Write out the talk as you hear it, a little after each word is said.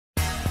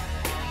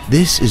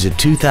This is a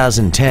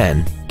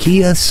 2010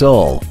 Kia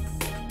Soul.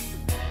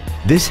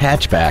 This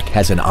hatchback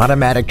has an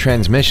automatic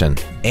transmission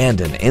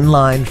and an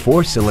inline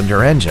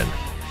 4-cylinder engine.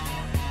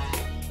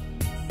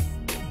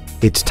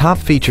 Its top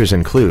features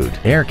include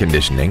air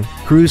conditioning,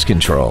 cruise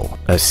control,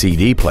 a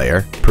CD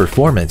player,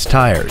 performance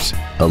tires,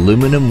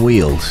 aluminum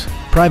wheels,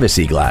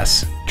 privacy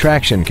glass,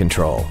 traction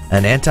control,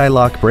 an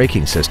anti-lock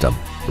braking system,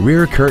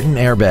 rear curtain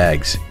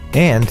airbags,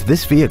 and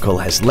this vehicle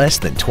has less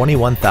than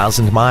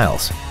 21,000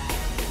 miles.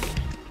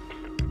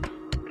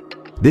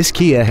 This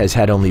Kia has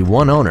had only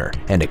one owner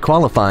and it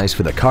qualifies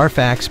for the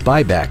Carfax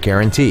buyback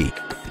guarantee.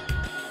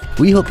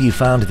 We hope you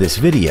found this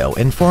video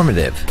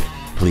informative.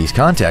 Please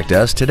contact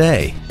us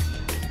today.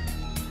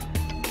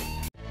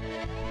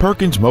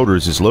 Perkins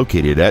Motors is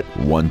located at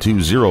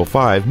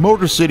 1205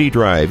 Motor City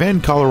Drive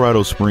in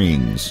Colorado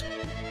Springs.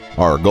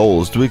 Our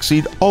goal is to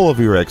exceed all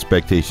of your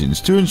expectations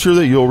to ensure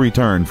that you'll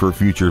return for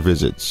future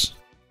visits.